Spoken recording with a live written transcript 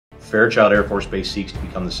Fairchild Air Force Base seeks to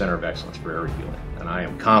become the center of excellence for air refueling, and I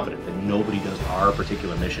am confident that nobody does our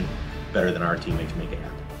particular mission better than our teammates make it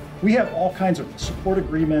happen. We have all kinds of support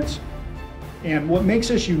agreements, and what makes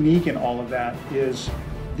us unique in all of that is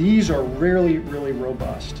these are really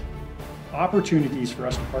robust opportunities for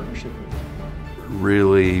us to partnership with.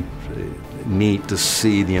 Really neat to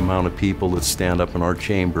see the amount of people that stand up in our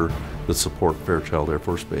chamber that support Fairchild Air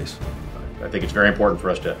Force Base. I think it's very important for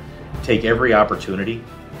us to take every opportunity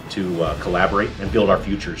to collaborate and build our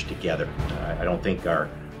futures together. I don't think our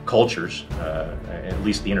cultures, at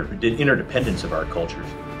least the interdependence of our cultures,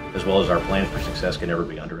 as well as our plans for success, can never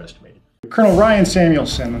be underestimated. Colonel Ryan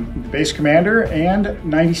Samuelson, the base commander and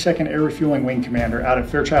 92nd Air Refueling Wing Commander out at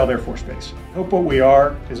Fairchild Air Force Base. I hope what we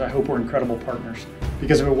are is I hope we're incredible partners.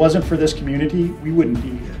 Because if it wasn't for this community, we wouldn't be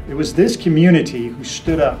here. It was this community who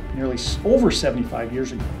stood up nearly over 75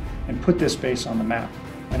 years ago and put this base on the map.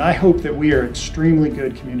 And I hope that we are extremely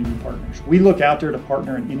good community partners. We look out there to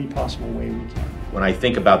partner in any possible way we can. When I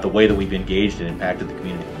think about the way that we've engaged and impacted the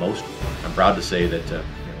community the most, I'm proud to say that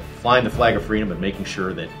flying the flag of freedom and making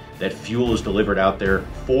sure that fuel is delivered out there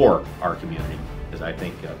for our community is, I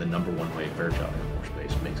think, the #1 way Fairchild Air Force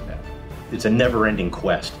Base makes it happen. It's a never-ending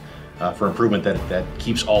quest for improvement that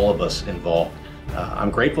keeps all of us involved.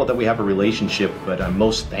 I'm grateful that we have a relationship, but I'm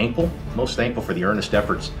most thankful for the earnest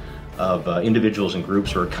efforts of individuals and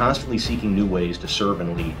groups who are constantly seeking new ways to serve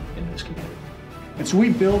and lead in this community. And so we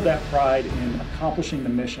build that pride in accomplishing the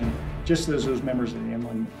mission, just as those members of the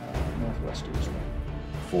Inland Northwest do as well.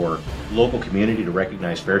 For local community to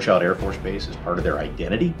recognize Fairchild Air Force Base as part of their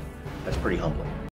identity, that's pretty humbling.